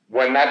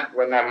 When that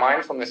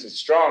mindfulness is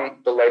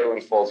strong, the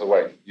labeling falls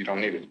away. You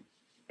don't need it.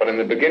 But in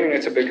the beginning,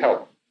 it's a big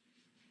help.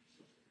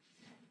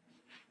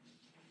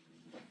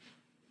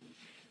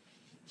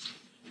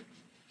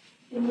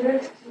 In your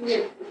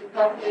experience with the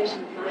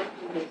cultivation of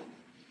mindfulness,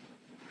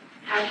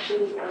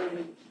 actually,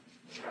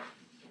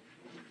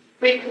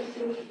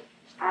 frequency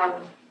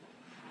of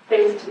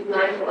things to be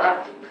mindful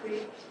of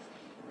decrease.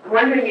 I'm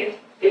wondering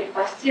if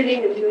by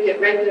sitting and doing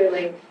it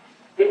regularly,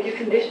 if you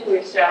condition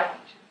yourself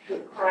to a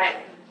quiet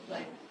kind of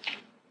place.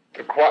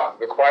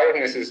 The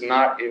quietness is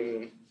not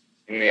in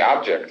the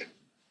object,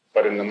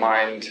 but in the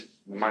mind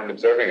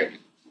observing it.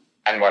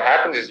 And what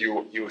happens is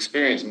you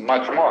experience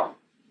much more.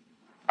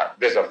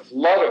 There's a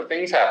flood of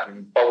things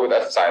happening, but with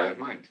a silent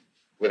mind,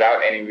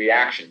 without any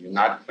reaction. You're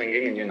not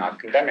clinging and you're not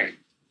condemning.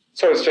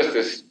 So it's just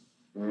this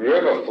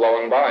river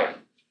flowing by,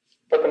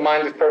 but the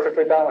mind is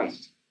perfectly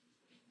balanced.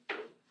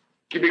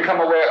 You become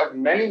aware of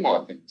many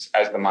more things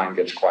as the mind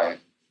gets quiet.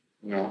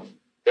 There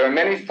are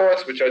many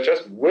thoughts which are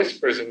just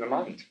whispers in the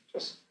mind,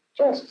 just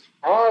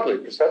hardly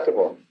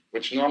perceptible,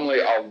 which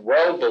normally are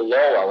well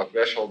below our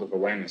threshold of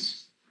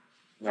awareness.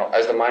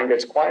 As the mind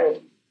gets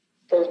quiet,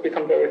 those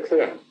become very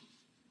clear.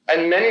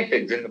 And many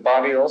things in the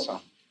body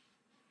also.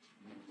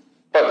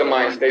 But the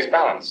mind stays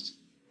balanced.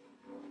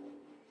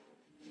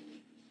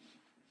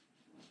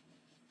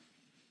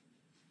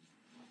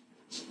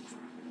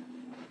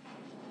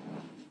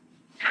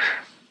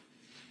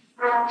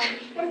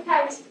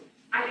 Sometimes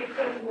I get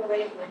put in the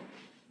labeling.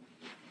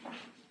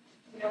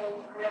 I don't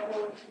know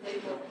what to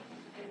label.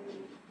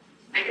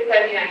 And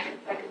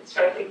I could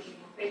start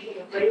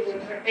thinking of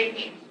labeling or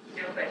thinking,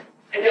 but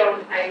I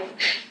don't.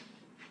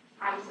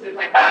 I'm sort of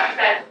like,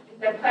 is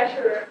that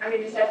pleasure?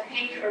 Is that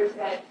pain or is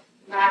that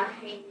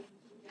non-pain?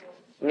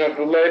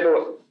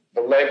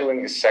 The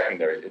labeling is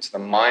secondary. It's the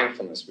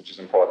mindfulness which is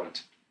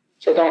important.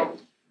 So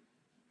don't.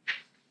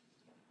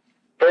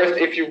 First,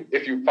 if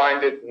you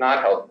find it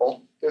not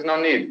helpful, there's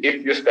no need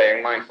if you're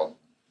staying mindful.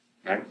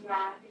 Right?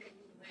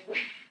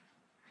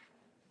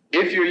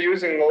 If you're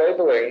using the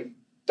labeling,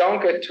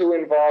 don't get too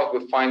involved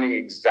with finding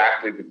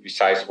exactly the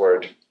precise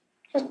word.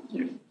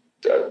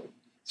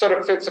 Sort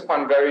of fits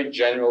upon very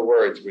general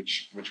words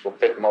which will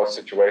fit most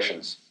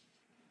situations.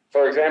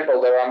 For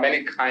example, there are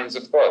many kinds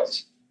of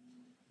thoughts.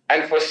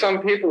 And for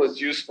some people, it's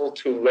useful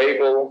to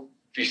label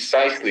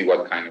precisely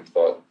what kind of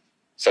thought,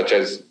 such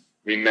as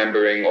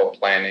remembering or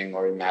planning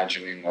or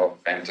imagining or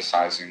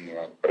fantasizing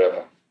or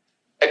whatever.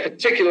 A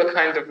particular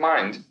kind of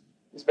mind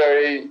is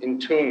very in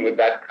tune with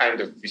that kind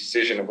of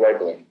precision of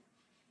labeling.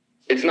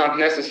 It's not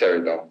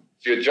necessary, though.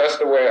 If you're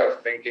just aware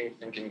of thinking,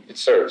 it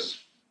serves,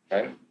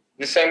 right? In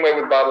the same way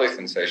with bodily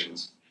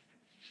sensations.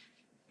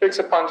 Fix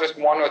upon just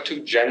one or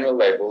two general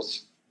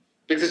labels,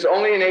 because it's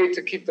only an aid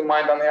to keep the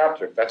mind on the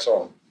object, that's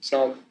all.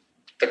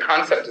 The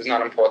concept is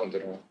not important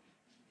at all.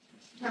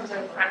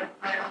 Sometimes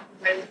I often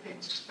label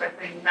things just by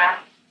thinking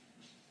back.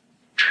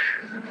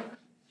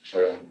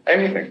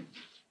 Anything.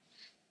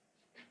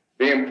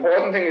 The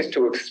important thing is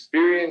to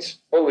experience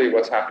fully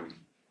what's happening,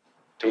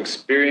 to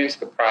experience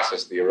the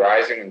process, the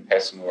arising and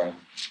passing away.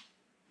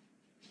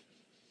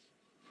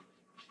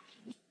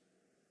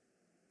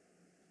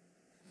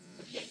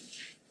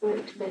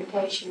 Went to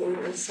meditation and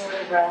it was sort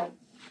of a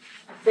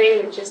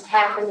thing that just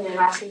happened and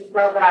I seemed to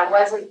grow, but I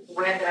wasn't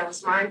aware that I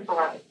was mindful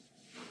of it.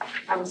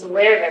 I was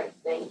aware of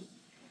everything,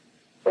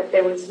 but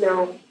there was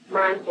no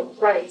mindful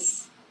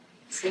place,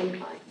 it seemed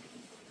like.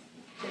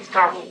 Just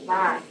talking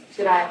by.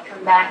 Should I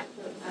come back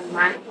to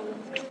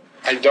mindfulness?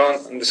 I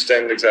don't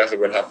understand exactly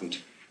what happened.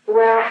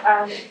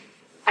 Well,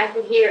 I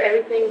could hear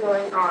everything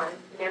going on,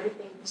 and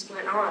everything just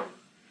went on.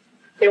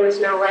 There was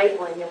no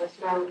labeling. There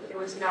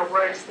was no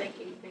words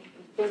thinking.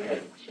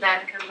 Should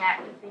I come back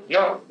to thinking?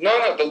 No.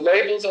 The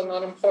labels are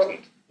not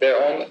important.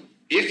 They're only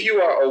if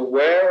you are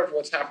aware of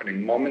what's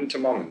happening moment to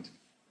moment,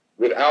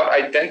 without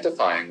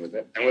identifying with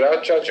it and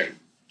without judging,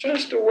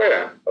 just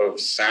aware of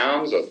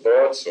sounds or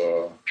thoughts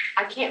or.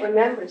 I can't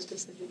remember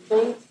specific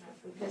things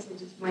because I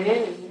just went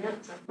in and out.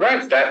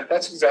 Right.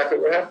 That's exactly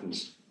what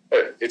happens.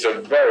 It's a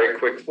very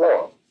quick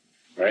flow,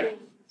 right?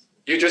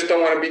 You just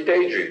don't want to be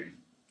daydreaming.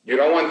 You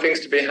don't want things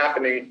to be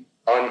happening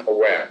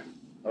unaware.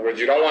 In other words,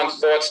 you don't want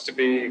thoughts to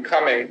be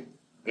coming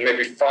and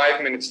maybe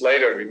 5 minutes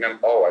later remember,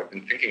 oh, I've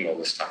been thinking all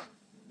this time.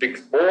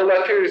 Because all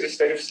that period is a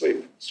state of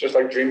sleep. It's just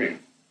like dreaming.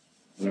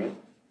 You know?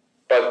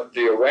 But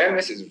the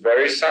awareness is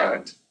very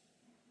silent.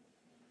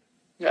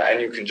 Yeah, and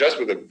you can just,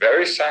 with a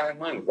very silent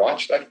mind,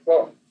 watch that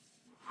flow.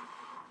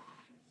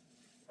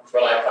 That's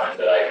what I find,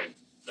 that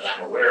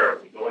I'm aware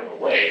of going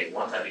away.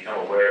 Once I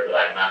become aware that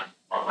I'm not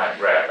on my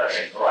breath, I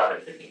think, oh,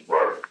 I've been thinking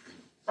for,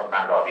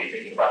 sometimes I'll be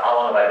thinking about how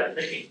long have I been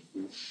thinking?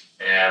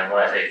 And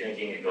when I say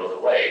thinking, it goes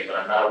away, but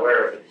I'm not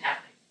aware of it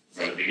happening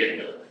from the beginning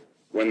of it.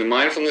 When the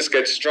mindfulness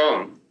gets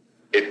strong,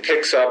 it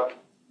picks up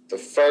the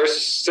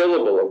first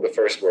syllable of the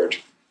first word.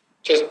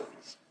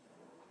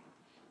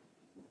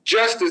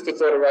 Just as the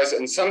thought arises,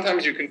 and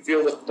sometimes you can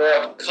feel the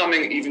thought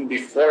coming even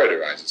before it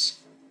arises.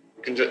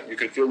 You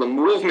can feel the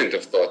movement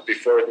of thought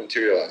before it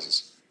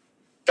materializes.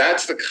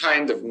 That's the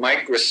kind of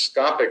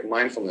microscopic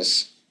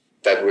mindfulness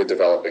that we're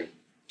developing.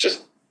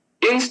 Just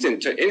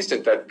instant to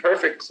instant, that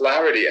perfect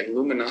clarity and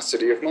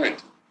luminosity of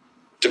mind.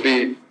 So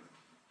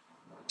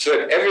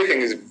that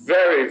everything is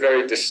very,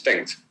 very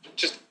distinct.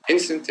 Just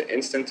instant to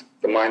instant,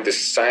 the mind is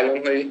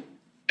silently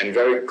and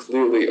very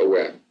clearly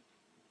aware.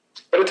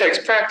 But it takes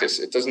practice.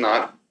 It does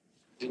not,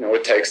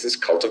 it takes this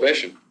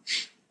cultivation.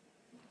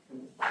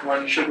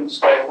 One shouldn't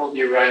stifle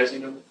the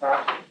arising of the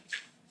thought.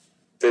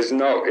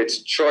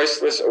 It's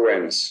choiceless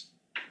awareness,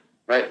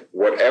 right?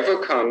 Whatever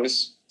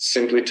comes,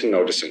 simply to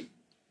notice it.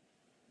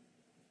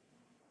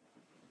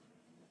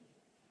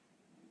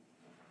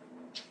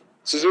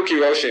 Suzuki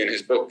Roshi in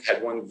his book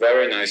had one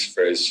very nice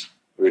phrase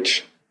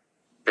which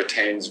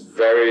pertains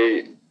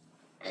very,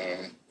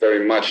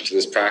 very much to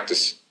this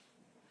practice.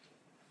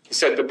 He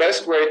said, the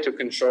best way to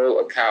control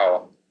a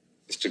cow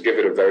is to give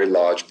it a very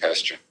large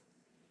pasture.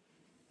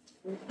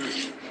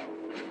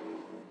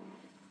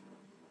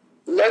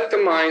 Let the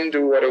mind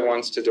do what it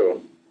wants to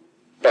do,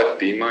 but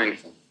be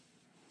mindful.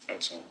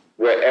 That's all.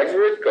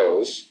 Wherever it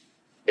goes,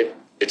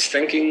 it's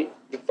thinking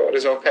the thought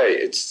is okay.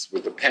 It's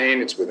with the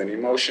pain, it's with an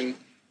emotion.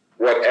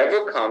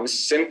 Whatever comes,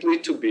 simply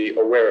to be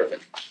aware of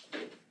it.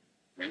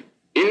 Right?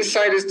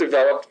 Insight is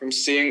developed from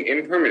seeing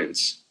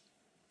impermanence,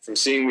 from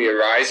seeing the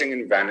arising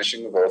and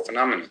vanishing of all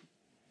phenomena.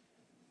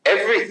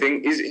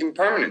 Everything is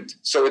impermanent,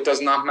 so it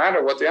does not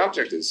matter what the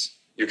object is.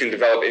 You can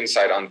develop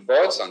insight on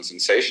thoughts, on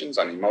sensations,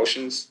 on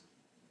emotions,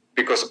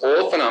 because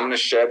all phenomena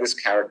share this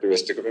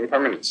characteristic of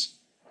impermanence.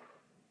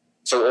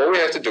 So all we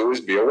have to do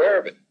is be aware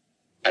of it,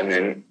 and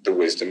then the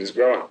wisdom is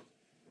growing.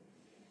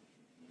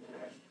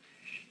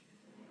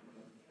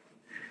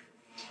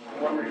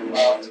 I'm wondering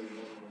about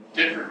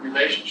different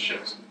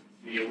relationships,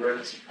 the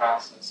awareness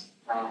process.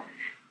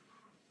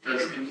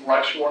 Does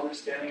intellectual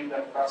understanding of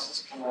that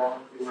process come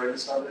along with the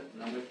awareness of it,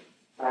 and other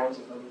forms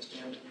of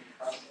understanding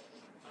the process?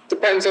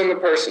 Depends on the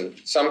person.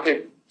 Some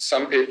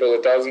people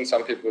it does, and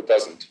some people it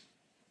doesn't.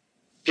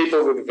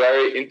 People with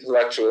very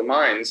intellectual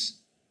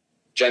minds,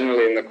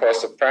 generally in the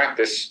course of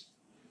practice,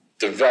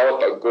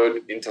 develop a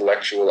good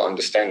intellectual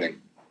understanding.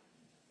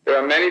 There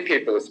are many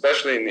people,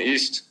 especially in the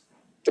East,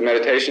 the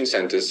meditation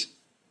centers,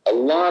 a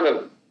lot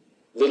of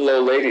little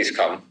old ladies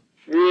come,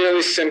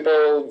 really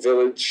simple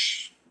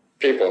village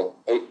people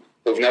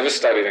who've never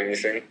studied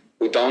anything,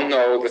 who don't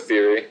know the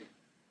theory.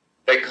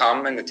 They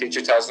come and the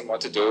teacher tells them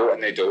what to do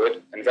and they do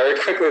it, and very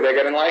quickly they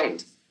get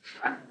enlightened.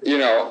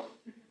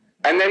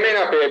 And they may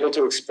not be able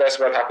to express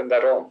what happened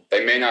at all.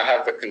 They may not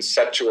have the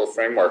conceptual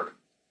framework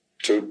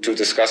to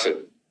discuss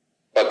it,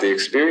 but the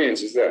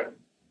experience is there,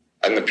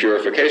 and the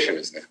purification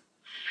is there.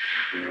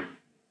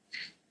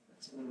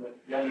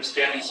 The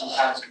understanding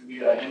sometimes can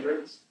be a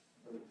hindrance.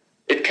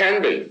 It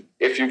can be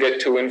if you get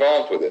too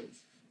involved with it.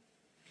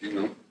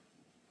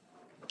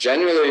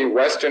 Generally,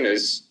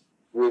 Westerners,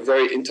 we're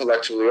very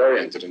intellectually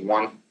oriented and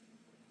want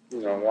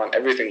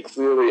everything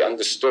clearly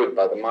understood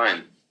by the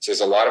mind. So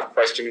there's a lot of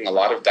questioning, a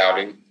lot of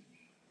doubting.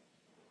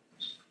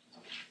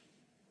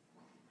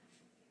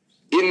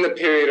 In the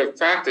period of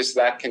practice,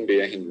 that can be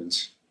a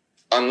hindrance,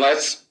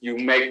 unless you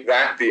make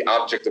that the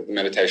object of the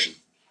meditation.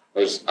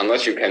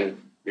 Unless you can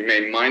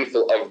remain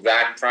mindful of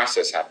that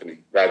process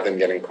happening, rather than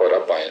getting caught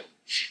up by it.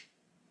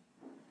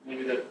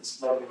 Maybe that this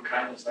loving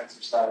kindness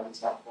exercise is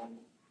helpful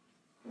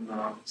in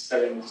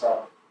setting this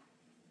up,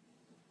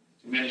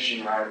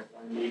 diminishing our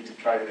need to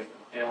try to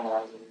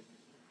analyze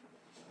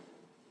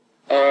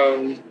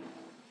it.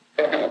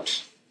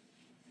 Perhaps.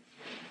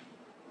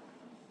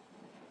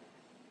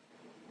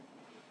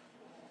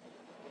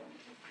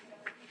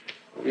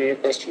 Any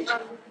questions?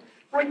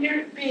 When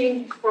you're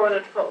being quote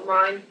unquote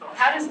mindful,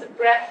 how does the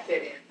breath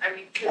fit in? I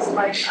mean, because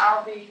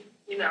I'll be,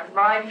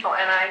 mindful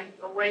and I'm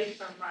away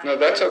from my... No,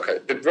 that's okay.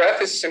 The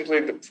breath is simply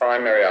the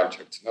primary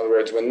object. In other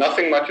words, when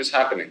nothing much is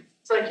happening.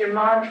 It's like your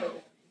mantra.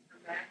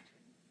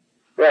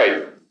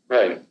 Right.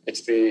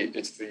 It's the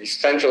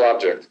essential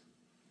object.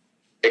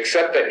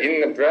 Except that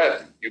in the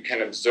breath, you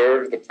can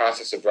observe the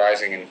process of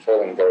rising and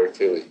falling very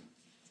clearly.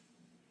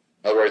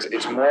 In other words,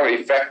 it's more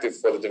effective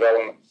for the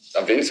development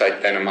of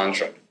insight than a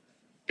mantra,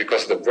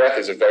 because the breath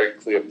is a very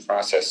clear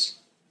process,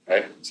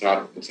 right? It's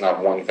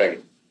not one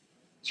thing.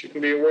 So you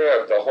can be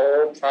aware of the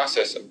whole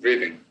process of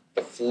breathing,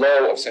 the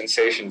flow of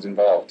sensations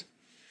involved,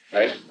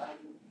 right?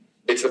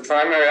 It's the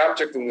primary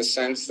object in the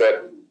sense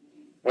that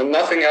when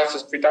nothing else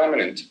is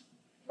predominant,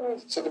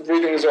 so the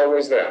breathing is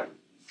always there,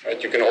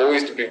 right? You can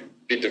always be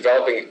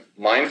developing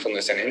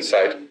mindfulness and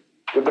insight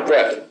with the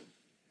breath.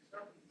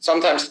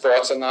 Sometimes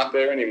thoughts are not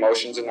there and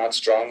emotions are not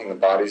strong and the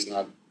body's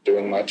not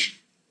doing much.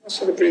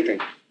 So the breathing.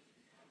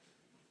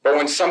 But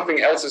when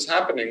something else is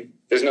happening,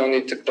 there's no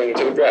need to cling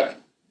to the breath.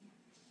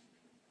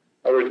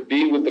 In other words,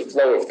 be with the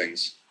flow of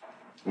things,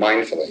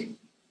 mindfully.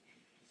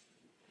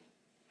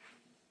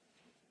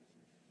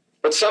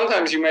 But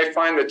sometimes you may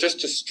find that just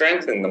to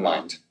strengthen the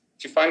mind,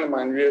 if you find the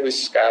mind really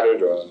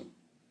scattered,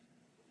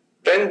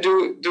 then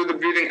do the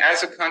breathing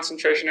as a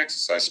concentration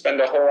exercise.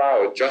 Spend a whole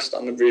hour just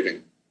on the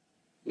breathing.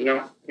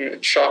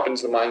 It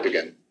sharpens the mind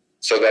again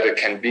so that it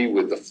can be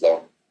with the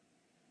flow.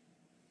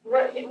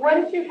 What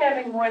if you're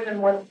having more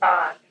than one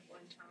thought at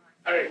one time?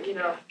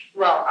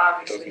 Or,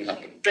 obviously,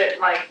 but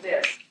like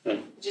this.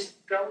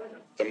 Just go with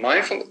it.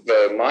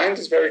 The mind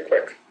is very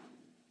quick.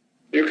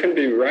 You can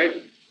be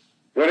right.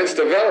 When it's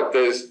developed,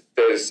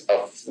 there's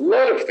a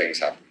flood of things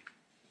happening.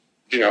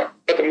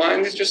 But the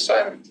mind is just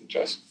silent and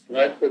just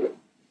right with it.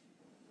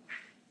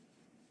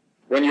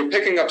 When you're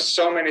picking up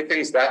so many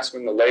things, that's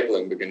when the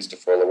labeling begins to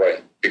fall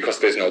away, because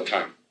there's no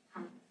time.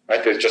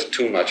 Right? There's just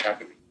too much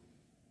happening.